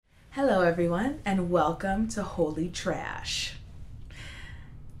Hello, everyone, and welcome to Holy Trash.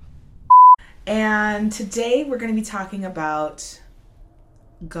 And today we're going to be talking about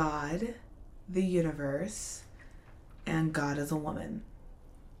God, the universe, and God as a woman.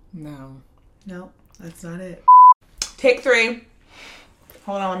 No, that's not it. Take 3.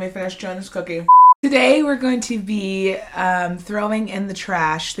 Hold on, let me finish chewing this cookie. Today we're going to be throwing in the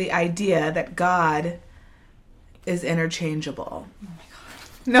trash the idea that God is interchangeable. Oh my God.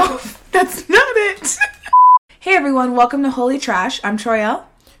 No, that's not it. Hey everyone, welcome to Holy Trash. I'm Troyelle.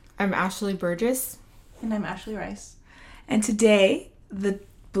 I'm Ashley Burgess. And I'm Ashley Rice. And today, the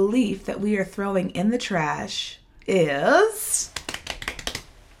belief that we are throwing in the trash is...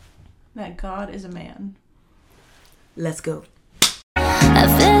 that God is a man. Let's go. I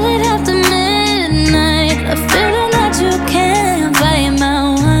feel it after midnight. A feeling that you can't fight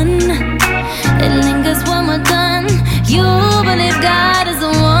my one. It lingers when we're done. You believe God is a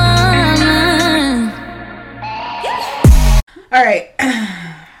woman. All right.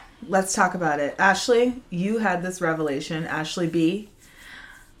 Let's talk about it. Ashley, you had this revelation. Ashley B.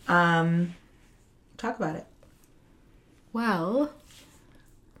 Talk about it. Well,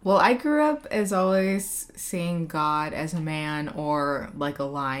 I grew up as always seeing God as a man or like a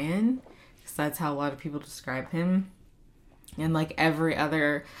lion, because that's how a lot of people describe him. And like every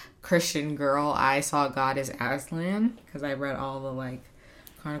other Christian girl, I saw God as Aslan, because I read all the like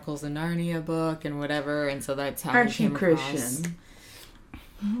Chronicles of Narnia book and whatever, and so that's how Aren't I you came Christian?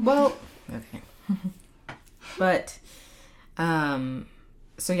 across. Well, okay. But,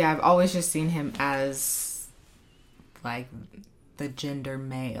 so yeah, I've always just seen him as, like, the gender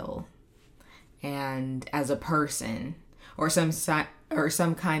male. And as a person. Or some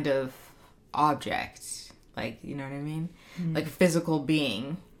kind of object. Like, you know what I mean? Mm. Like a physical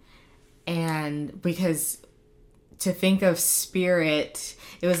being. And because to think of spirit,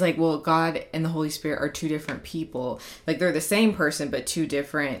 it was like, well, God and the Holy Spirit are two different people. Like, they're the same person, but two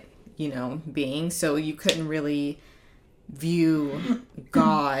different, beings. So you couldn't really view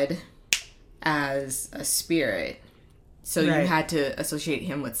God as a spirit. So right. You had to associate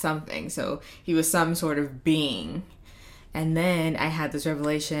him with something. So he was some sort of being. And then I had this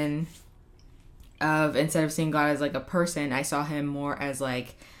revelation of, instead of seeing God as like a person, I saw him more as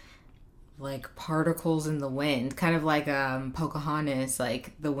like particles in the wind, kind of like Pocahontas,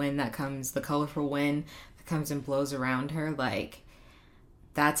 like the wind that comes, the colorful wind that comes and blows around her. Like,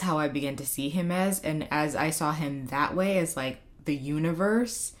 that's how I began to see him as. And as I saw him that way, as like the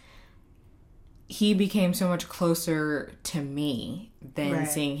universe, he became so much closer to me than right.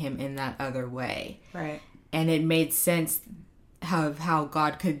 seeing him in that other way. Right. And it made sense of how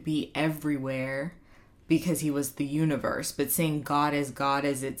God could be everywhere, because he was the universe. But seeing God as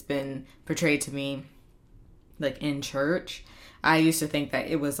it's been portrayed to me, like in church, I used to think that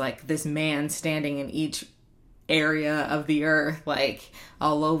it was like this man standing in each area of the earth, like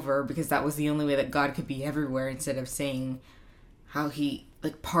all over, because that was the only way that God could be everywhere, instead of seeing how he,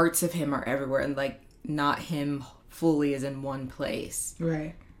 like, parts of him are everywhere, and like not him fully is in one place.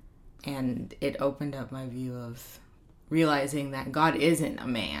 Right. And it opened up my view of realizing that God isn't a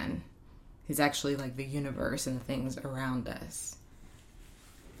man. He's actually like the universe and the things around us.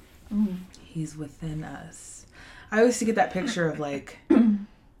 He's within us. I always get that picture of like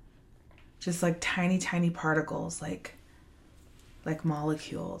just like tiny particles, like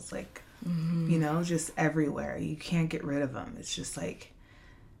molecules, like just everywhere. You can't get rid of them. It's just like,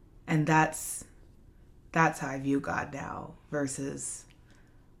 and that's how I view God now, versus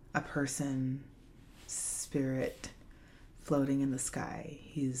a person, spirit floating in the sky.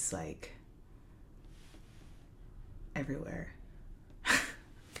 He's like everywhere.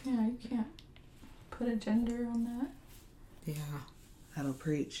 Yeah, you can't put a gender on that. Yeah. That'll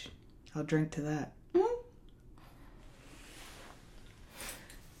preach. I'll drink to that. Mm-hmm.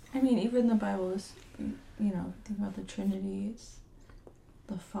 I mean, even the Bible is, think about the Trinity. It's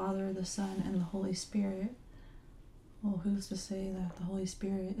the Father, the Son, and the Holy Spirit. Well, who's to say that the Holy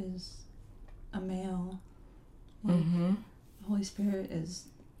Spirit is a male? Like, the Holy Spirit is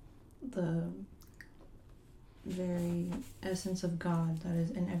the very essence of God that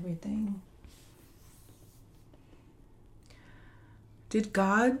is in everything. Did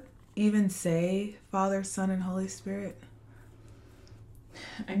God even say Father, Son, and Holy Spirit?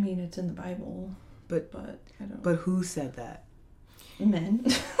 I mean, it's in the Bible, but I don't. But who said that? Men.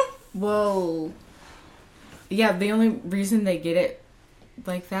 Well, yeah, the only reason they get it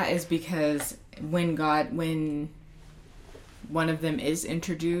like that is because when one of them is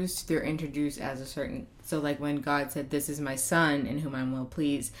introduced, they're introduced as a certain... So, like, when God said, "This is my son in whom I'm well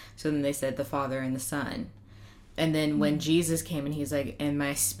pleased," so then they said the Father and the Son. And then when Jesus came and he's like, and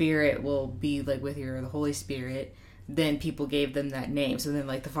my spirit will be like with you, or the Holy Spirit, then people gave them that name. So then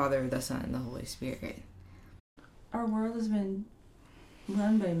like the Father, the Son, and the Holy Spirit. Our world has been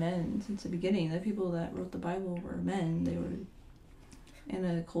run by men since the beginning. The people that wrote the Bible were men. They were in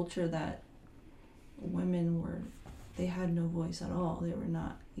a culture that they had no voice at all. They were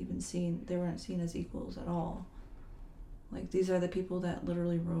not even seen, they weren't seen as equals at all. Like, these are the people that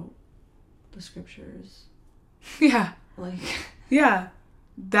literally wrote the scriptures. Yeah. Like, yeah.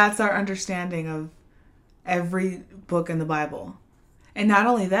 That's our understanding of every book in the Bible. And not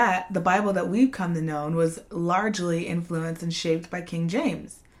only that, the Bible that we've come to know was largely influenced and shaped by King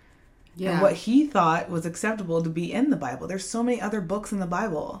James. Yeah. And what he thought was acceptable to be in the Bible. There's so many other books in the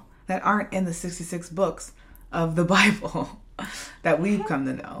Bible that aren't in the 66 books of the Bible that we've come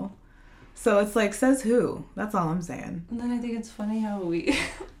to know. So it's like, says who? That's all I'm saying. And then I think it's funny how this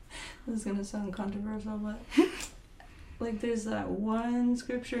is going to sound controversial, but like there's that one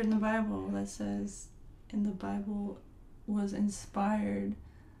scripture in the Bible that says, in the Bible was inspired.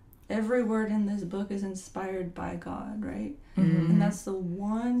 Every word in this book is inspired by God, right? Mm-hmm. And that's the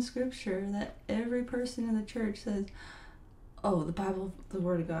one scripture that every person in the church says, oh, the Bible, the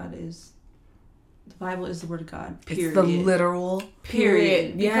Word of God is... The Bible is the Word of God, period. It's the literal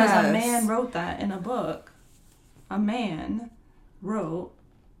period. Because a man wrote that in a book. A man wrote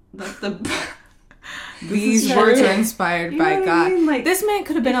that these words are inspired by God. I mean? Like, this man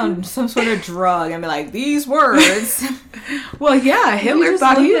could have been on some sort of drug and be like, these words. Well, yeah, Hitler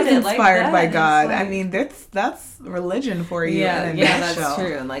thought he was inspired by God. Like, I mean, that's religion for you. Yeah, that's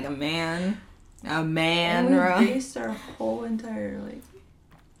true. Like a man and we wrote. based our whole entire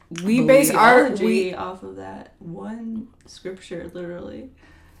we base our off of that one scripture, literally.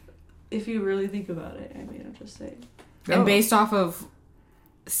 If you really think about it, I mean, I'm just saying. And based off of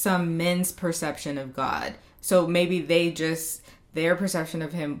some men's perception of God. So maybe their perception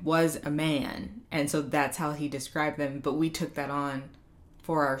of him was a man, and so that's how he described them, but we took that on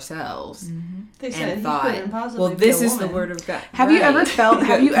for ourselves. Mm-hmm. They said he couldn't possibly well, this is the Word of God. Have you ever felt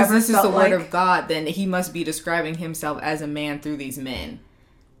this is the Word of God, then he must be describing himself as a man through these men.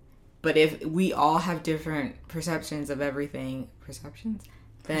 But if we all have different perceptions of everything,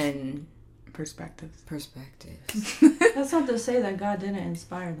 then... Perspectives. That's not to say that God didn't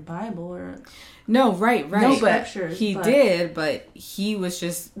inspire the Bible or... No, right. No, but he did, but he was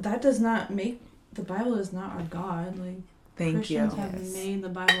just... That does not make... The Bible is not our God. Like, Christians have made the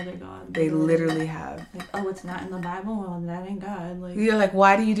Bible their God. They literally have. Like, oh, it's not in the Bible? Well, that ain't God. Like, you're like,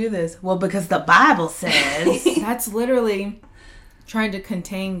 why do you do this? Well, because the Bible says... That's literally trying to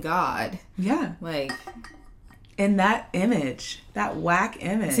contain God. Yeah. Like... In that image, that whack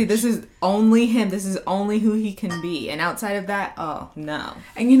image. See, this is only him. This is only who he can be. And outside of that, oh, no.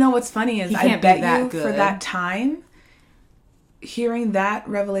 And you know what's funny is I bet you for that time, hearing that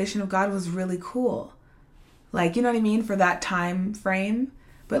revelation of God was really cool. Like, you know what I mean? For that time frame.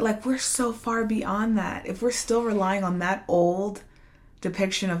 But like, we're so far beyond that. If we're still relying on that old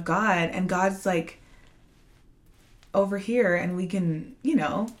depiction of God, and God's like over here, and we can, you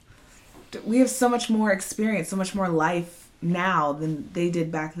know... We have so much more experience, so much more life now than they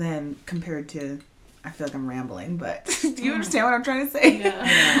did back then compared to... I feel like I'm rambling, but do you understand what I'm trying to say?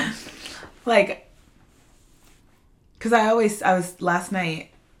 Yeah. Like, because I was last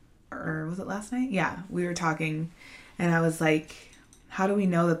night, or was it last night? Yeah, we were talking, and I was like, how do we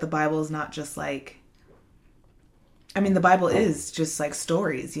know that the Bible is not just like... I mean, the Bible is just like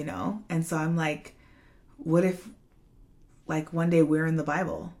stories, you know? And so I'm like, what if, like, one day we're in the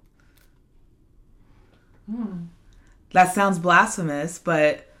Bible? That sounds blasphemous,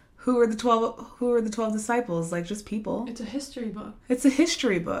 but who are the 12 disciples? Like, just people. It's a history book. It's a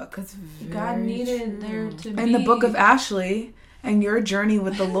history book. God needed there to be... And the book of Ashley and your journey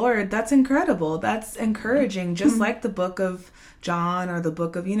with the Lord, that's incredible. That's encouraging, just like the book of John or the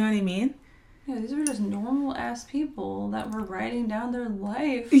book of, you know what I mean? Yeah, these were just normal ass people that were writing down their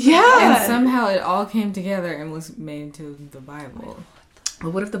life. Yeah. And somehow it all came together and was made into the Bible. But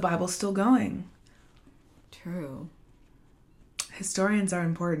what if the Bible's still going? True. Historians are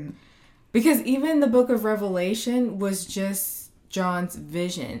important. Because even the book of Revelation was just John's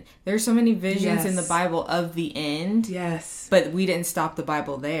vision. There's so many visions in the Bible of the end. Yes. But we didn't stop the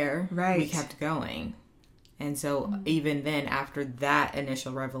Bible there. Right. We kept going. And so even then, after that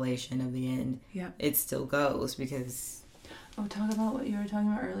initial revelation of the end, it still goes because... Oh, talk about what you were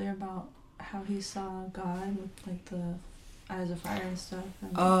talking about earlier about how he saw God with like the eyes of fire and stuff.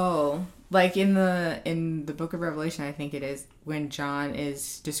 And... Like in the book of Revelation, I think it is, when John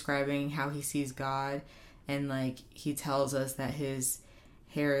is describing how he sees God, and like he tells us that his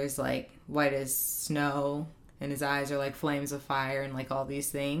hair is like white as snow, and his eyes are like flames of fire and like all these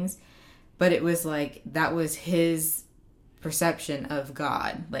things. But it was like, that was his perception of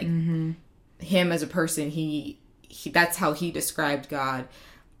God. Like, him as a person, he that's how he described God.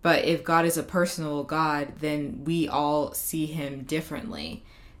 But if God is a personal God, then we all see him differently.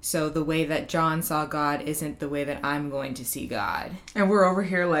 So the way that John saw God isn't the way that I'm going to see God. And we're over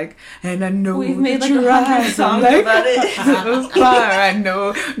here like, and I know We've made that like your 100 eyes songs are like about it. fire. I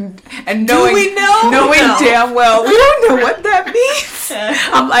know, and knowing, we know? knowing No. damn well we don't know what that means.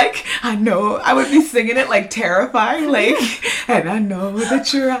 I'm like, I know. I would be singing it like terrifying, like, and I know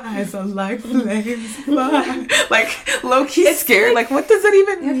that your eyes are like flames of fire. Like low key scared. Like, what does that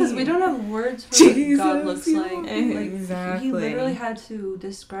even Yeah, mean? because we don't have words for Jesus, what God looks like. Exactly. He literally had to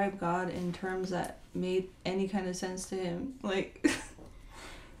describe God in terms that made any kind of sense to him. Like,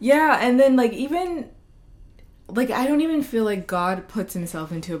 Yeah, and then like even like I don't even feel like God puts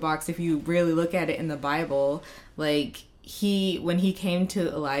himself into a box if you really look at it in the Bible. Like when he came to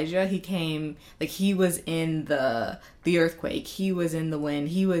Elijah, he was in the earthquake, he was in the wind,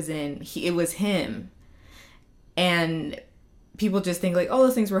 it was him. And people just think like, oh,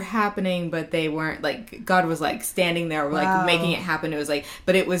 those things were happening, but they weren't. Like, God was like standing there, like Wow. making it happen. It was like,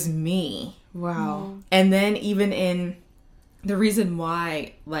 but it was me. Wow. And then even in the reason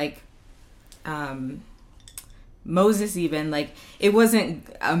why, like, Moses, even like, it wasn't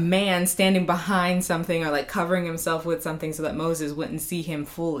a man standing behind something or like covering himself with something so that Moses wouldn't see him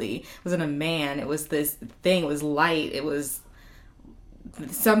fully. It wasn't a man. It was this thing. It was light. It was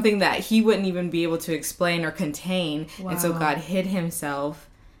something that he wouldn't even be able to explain or contain. And so Wow. God hid himself,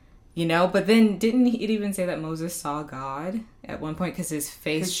 you know. But then didn't it even say that Moses saw God at one point because his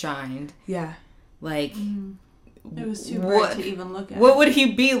face shined? Yeah. Like, it was too bright to even look at. what would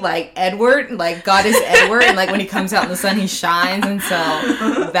he be like? Edward? Like, God is Edward, and like when he comes out in the sun, he shines, and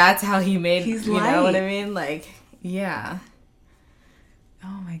so that's how he made. He's you know what I light. mean? Like, yeah.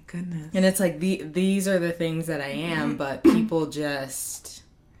 Oh my goodness. And it's like these are the things that I am, but people just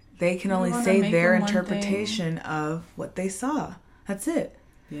They can only wanna say make their them one interpretation of what they saw. That's it.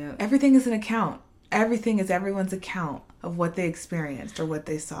 yeah. Everything is an account. Everything is everyone's account of what they experienced or what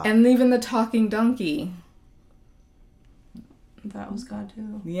they saw. And even the talking donkey. That was God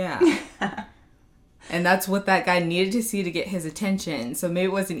too. Yeah. And that's what that guy needed to see to get his attention. So maybe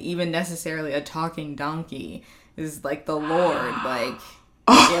it wasn't even necessarily a talking donkey. It was like the Lord, like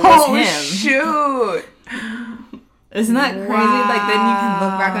it was him. Shoot! Isn't that crazy? Like, then you can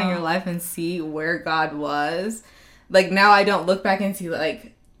look back on your life and see where God was. Like, now I don't look back and see,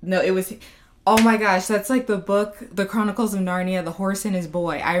 like, no, it was, oh my gosh, that's like the book, The Chronicles of Narnia, The Horse and His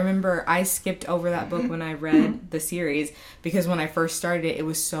Boy. I remember I skipped over that book when I read the series because when I first started it, it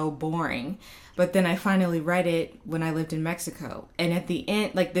was so boring. But then I finally read it when I lived in Mexico. And at the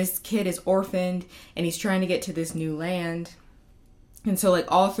end, like, this kid is orphaned and he's trying to get to this new land. And so,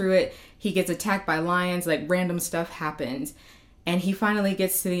 like, all through it, he gets attacked by lions, like, random stuff happens. And he finally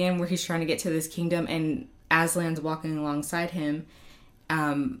gets to the end where he's trying to get to this kingdom, and Aslan's walking alongside him.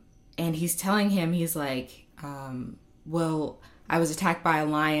 And he's telling him, he's like, well, I was attacked by a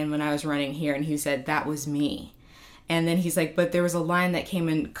lion when I was running here. And he said, that was me. And then he's like, but there was a lion that came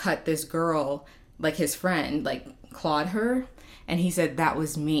and cut this girl, like his friend, like clawed her. And he said, that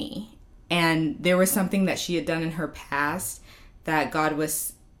was me. And there was something that she had done in her past that God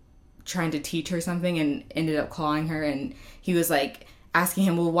was trying to teach her something and ended up clawing her. And he was like asking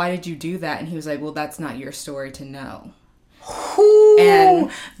him, well, why did you do that? And he was like, well, that's not your story to know. Ooh, And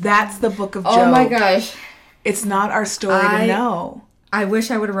that's the book of Job. oh my gosh. It's not our story to know. I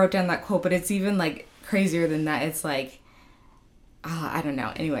wish I would have wrote down that quote, but it's even like crazier than that. It's like, I don't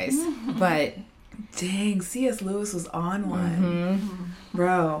know. Anyways, but Dang, C.S. Lewis was on one.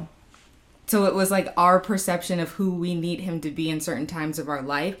 Bro. so it was like our perception of who we need him to be in certain times of our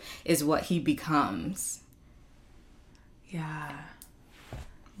life is what he becomes. Yeah.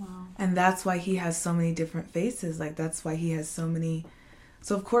 Wow. And that's why he has so many different faces. Like, that's why he has so many.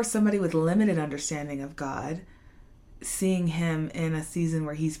 So, of course, somebody with limited understanding of God, seeing him in a season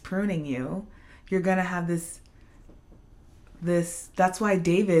where he's pruning you, you're going to have this. That's why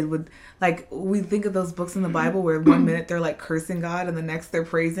David would, like, we think of those books in the Bible where 1 minute they're like cursing God and the next they're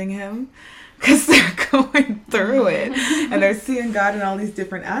praising him because they're going through it and they're seeing God in all these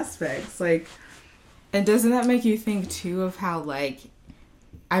different aspects. Like, And doesn't that make you think too of how, like,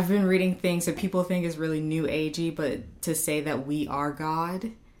 I've been reading things that people think is really new agey, but to say that we are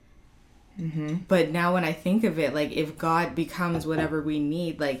God. mm-hmm. But now when I think of it, like, if God becomes whatever we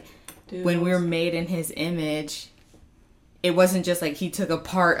need, like, when we're made in his image, it wasn't just like he took a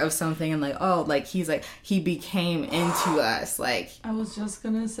part of something and like, oh, like he's like, he became into us. Like, I was just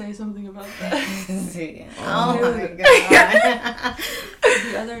gonna say something about that. oh my God.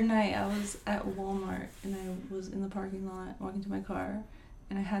 The other night I was at Walmart and I was in the parking lot walking to my car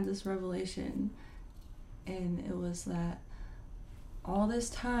and I had this revelation, and it was that all this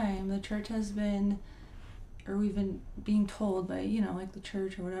time the church has been, or we've been being told by, you know, like the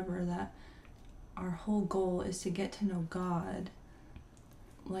church or whatever, that our whole goal is to get to know God.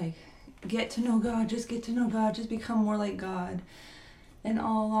 Like, get to know God, just get to know God, just become more like God. And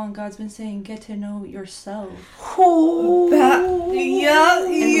all along God's been saying, get to know yourself. And we've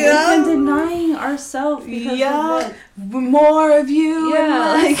been denying ourselves because of what? More of you and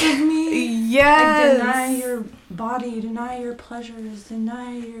less like, of me. Like, deny your body, deny your pleasures,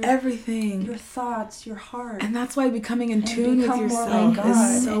 deny your everything, your thoughts, your heart. And that's why becoming in And tune with become more yourself like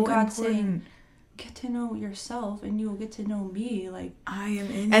God. is so And God's important. saying, get to know yourself and you will get to know me. Like, I am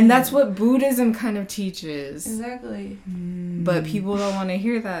in And you. that's what Buddhism kind of teaches. exactly. But people don't want to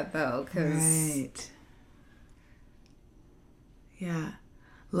hear that though, because Right. Yeah.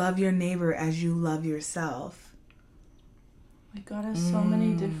 Love your neighbor as you love yourself. Like, God has so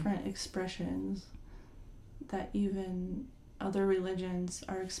many different expressions that even other religions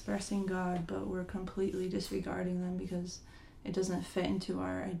are expressing God, but we're completely disregarding them because it doesn't fit into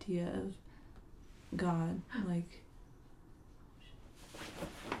our idea of God. Like,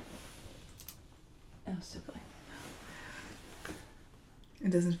 oh, still going. It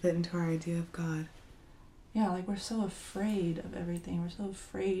doesn't fit into our idea of God. Yeah, like, we're so afraid of everything. We're so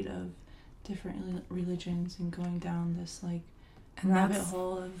afraid of different religions and going down this, like, And rabbit that's-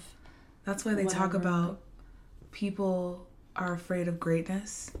 hole of That's why they talk whatever. about people are afraid of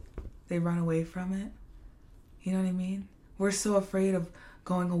greatness. They run away from it. You know what I mean? We're so afraid of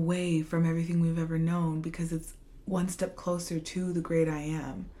going away from everything we've ever known because it's one step closer to the great I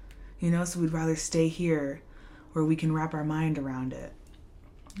am. You know, so we'd rather stay here where we can wrap our mind around it.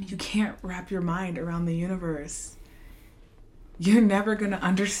 You can't wrap your mind around the universe. You're never going to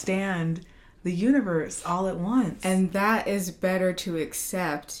understand the universe all at once. and that is better to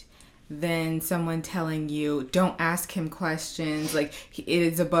accept than someone telling you don't ask him questions, like it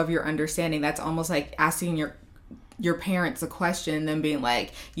is above your understanding. That's almost like asking your parents a question and then being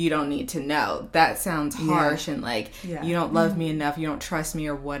like, you don't need to know. That sounds harsh and like, Yeah. you don't love me enough, you don't trust me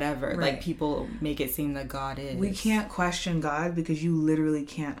or whatever. Right. Like, people make it seem that God is. We can't question God because you literally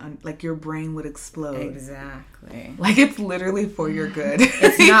can't, like, your brain would explode. Exactly. Like, it's literally for your good.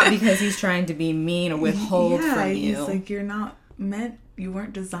 It's not because he's trying to be mean or withhold from you. He's like, you're not meant, you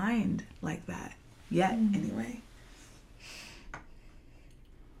weren't designed like that. Yet, anyway.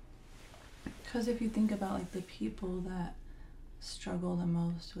 Because if you think about, like, the people that struggle the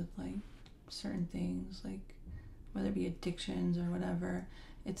most with, like, certain things, like, whether it be addictions or whatever,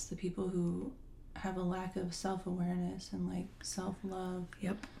 it's the people who have a lack of self-awareness and, like, self-love.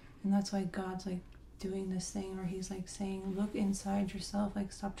 Yep. And that's why God's, like, doing this thing where he's, like, saying, look inside yourself.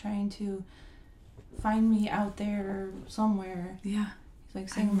 Like, stop trying to find me out there somewhere. Yeah. He's, like,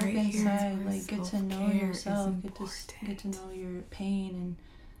 saying, I'm look right here. inside. Like, get to know Self-care yourself. is Get to know your pain and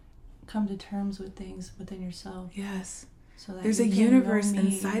come to terms with things within yourself. Yes. So that There's a you can universe know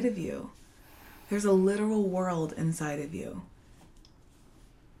me. inside of you. There's a literal world inside of you.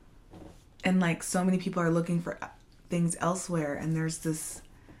 And, like, so many people are looking for things elsewhere, and there's this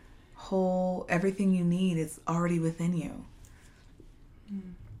whole, everything you need is already within you.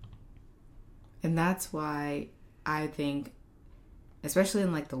 And that's why I think, especially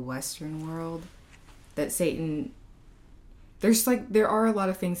in like the Western world, that Satan, there are a lot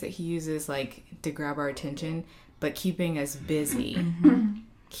of things that he uses like to grab our attention, but keeping us busy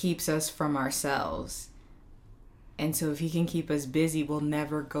keeps us from ourselves. And so if he can keep us busy, we'll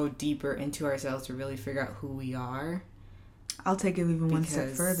never go deeper into ourselves to really figure out who we are. I'll take it even one step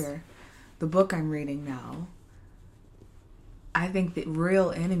Because- further. The book I'm reading now, I think the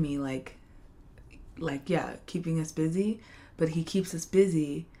real enemy, yeah, keeping us busy, but he keeps us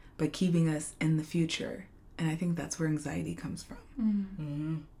busy by keeping us in the future. And I think that's where anxiety comes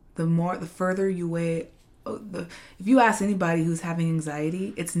from. The further you weigh, if you ask anybody who's having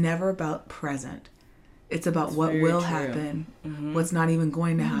anxiety, it's never about present. It's about what very will true. happen, what's not even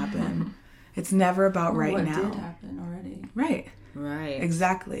going to happen. It's never about Or right what now. did happen already. Right. Right.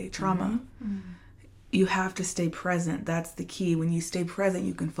 Exactly. Trauma. You have to stay present. That's the key. When you stay present,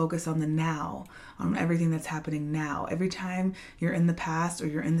 you can focus on the now, on everything that's happening now. Every time you're in the past or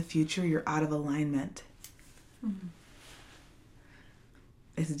you're in the future, you're out of alignment.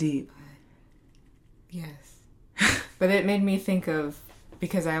 It's deep. Yes. But it made me think of,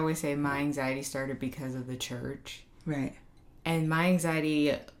 because I always say my anxiety started because of the church. Right. And my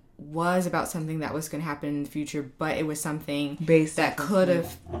anxiety was about something that was going to happen in the future, but it was something Based that off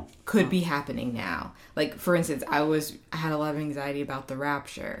of could be happening now. Like, for instance, I had a lot of anxiety about the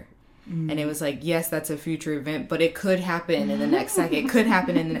rapture. And it was like, yes, that's a future event, but it could happen in the next second. It could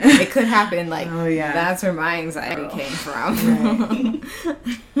happen it could happen like, Oh, yeah. That's where my anxiety came from.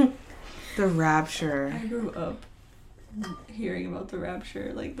 Right. The rapture. I grew up hearing about the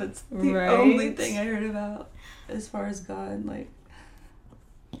rapture. Like, that's the Right. only thing I heard about as far as God. Like,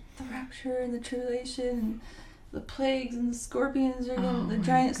 the rapture and the tribulation and the plagues and the scorpions are gonna, Oh the my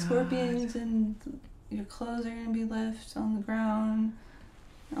giant God. scorpions, and your clothes are gonna be left on the ground.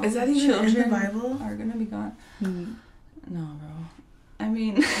 All Is that the even in the children Bible? Are gonna be gone. Hmm. No, bro. I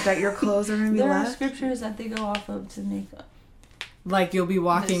mean, That your clothes are going to be there are left? scriptures that they go off of to make up. Like, you'll be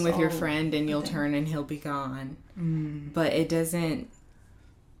walking This with your all friend and you'll thing. turn and he'll be gone. Mm. But it doesn't...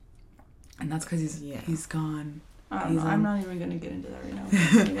 And that's because Yeah. he's gone. I don't know. He's I'm on- not even gonna get into that right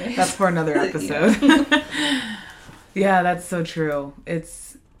now. Anyway. That's for another episode. Yeah, that's so true.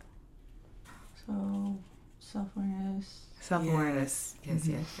 It's So, self-awareness. self-awareness. Yes,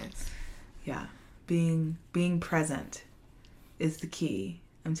 Mhm. yes. Yeah. Being present is the key,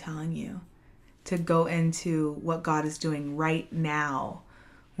 I'm telling you. To go into what God is doing right now.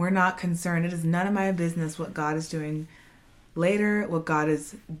 We're not concerned. It is none of my business what God is doing later, what God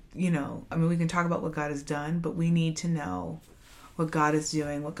is, I mean, we can talk about what God has done, but we need to know what God is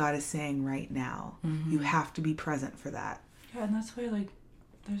doing, what God is saying right now. You have to be present for that. Yeah, and that's why, like,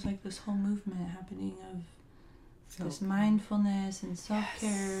 there's, like, this whole movement happening of this So- mindfulness and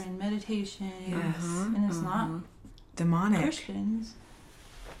self-care and meditation. Yes. And it's not Demonic. Christians.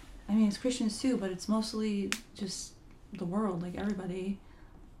 I mean, it's Christians too, but it's mostly just the world, like everybody.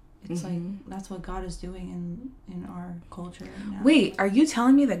 It's like, that's what God is doing in our culture right now. Wait, are you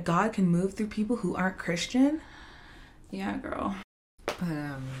telling me that God can move through people who aren't Christian? Yeah, girl.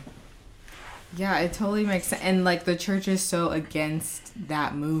 But, yeah, it totally makes sense. And, like, the church is so against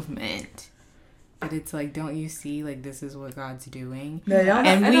that movement. But it's like, don't you see, like, this is what God's doing? They don't.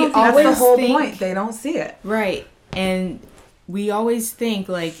 And I we don't think that's the always whole think- point. They don't see it. Right. And we always think,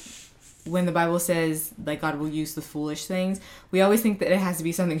 like, when the Bible says, like, God will use the foolish things, we always think that it has to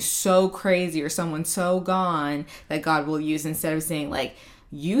be something so crazy or someone so gone that God will use, instead of saying, like,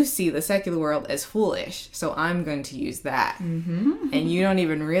 you see the secular world as foolish, so I'm going to use that. Mm-hmm. And you don't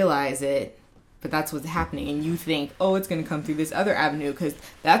even realize it, but that's what's happening. And you think, oh, it's going to come through this other avenue because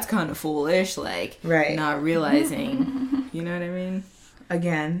that's kind of foolish, like, Right. not realizing, you know what I mean?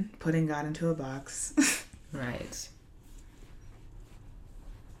 Again, putting God into a box. Right.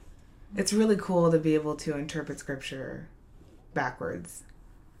 It's really cool to be able to interpret scripture backwards.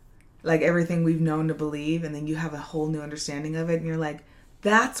 Like everything we've known to believe, and then you have a whole new understanding of it, and you're like,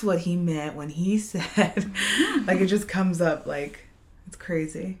 that's what he meant when he said. Like, it just comes up, like, it's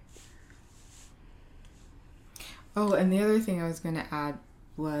crazy. Oh, and the other thing I was going to add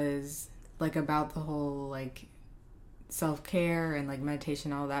was, like, about the whole, like, self-care and, like,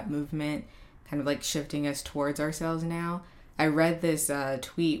 meditation, all that movement, kind of, like, shifting us towards ourselves now. I read this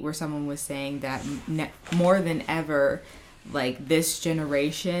tweet where someone was saying that more than ever, like, this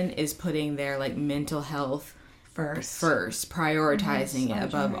generation is putting their, like, mental health first, prioritizing it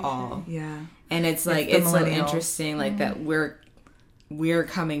above all. Yeah. And it's like, the it's so millennials. interesting, like, that we're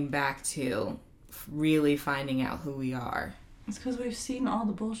coming back to really finding out who we are. It's because we've seen all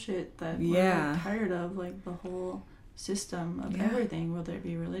the bullshit that we're Yeah. like, tired of, like the whole system of Yeah. everything, whether it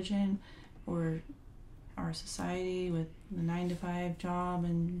be religion or our society with the 9-to-5 job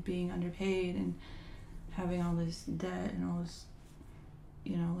and being underpaid and having all this debt and all this,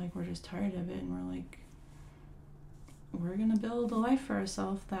 like, we're just tired of it, and we're like, we're gonna build a life for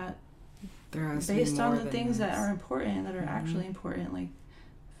ourselves that There has to be based on more the than things that this. are important, that are actually important, like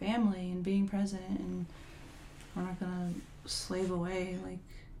family and being present, and we're not gonna slave away, like,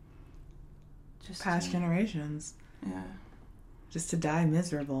 just Past to, generations. yeah. Just to die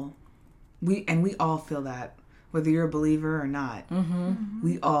miserable. We all feel that. Whether you're a believer or not. Mm-hmm.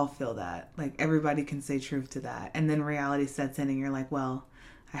 We all feel that. Like, everybody can say truth to that. And then reality sets in and you're like, well,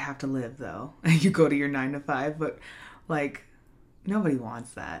 I have to live, though. And you go to your 9-to-5. But, like, nobody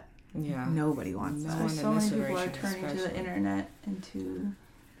wants that. Yeah. Nobody wants No that. one So in many this people are generation turning to the especially. internet and to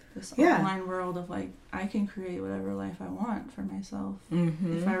this Yeah. online world of, like, I can create whatever life I want for myself.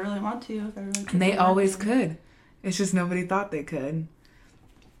 Mm-hmm. If I really want to, if I really And they put the work always in. could. It's just nobody thought they could.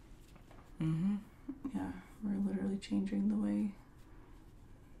 Mm-hmm. Yeah, we're literally changing the way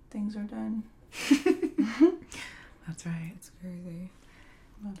things are done. That's right. It's crazy.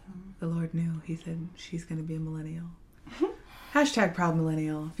 But, The Lord knew. He said she's going to be a millennial. Hashtag proud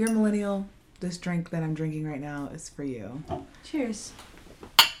millennial. If you're a millennial, This drink that I'm drinking right now is for you. Cheers.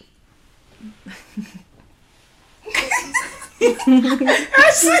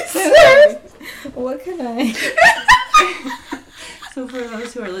 What can I? So for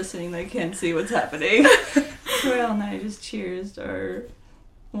those who are listening that can't see what's happening, Royale and I just cheersed our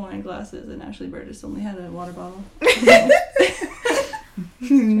wine glasses, and Ashley Burgess only had a water bottle.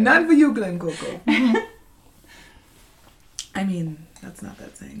 Not for you, Glen Coco. I mean, that's not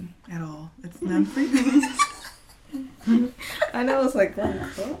that saying at all. It's not for you. I know it's like Glen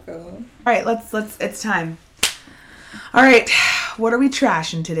Coco. All right, let's. It's time. All right, what are we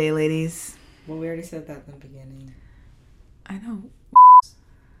trashing today, ladies? Well, we already said that in the beginning. I know.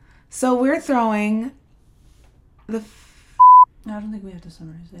 So we're throwing the. I don't think we have to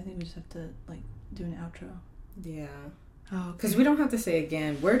summarize. I think we just have to do an outro. Yeah. Oh, Because we don't have to say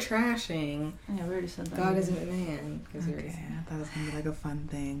again, we're trashing. Yeah, we already said that. God isn't a man. Because we already Okay, said I thought it was gonna be like a fun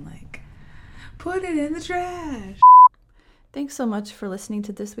thing, like put it in the trash. Thanks so much for listening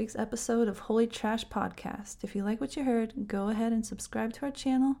to this week's episode of Holy Trash Podcast. If you like what you heard, go ahead and subscribe to our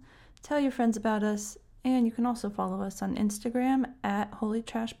channel, tell your friends about us, and you can also follow us on Instagram at Holy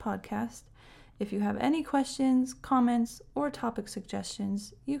Trash Podcast. If you have any questions, comments, or topic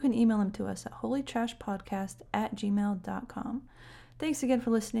suggestions, you can email them to us at holytrashpodcast@gmail.com. Thanks again for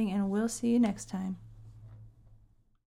listening, and we'll see you next time.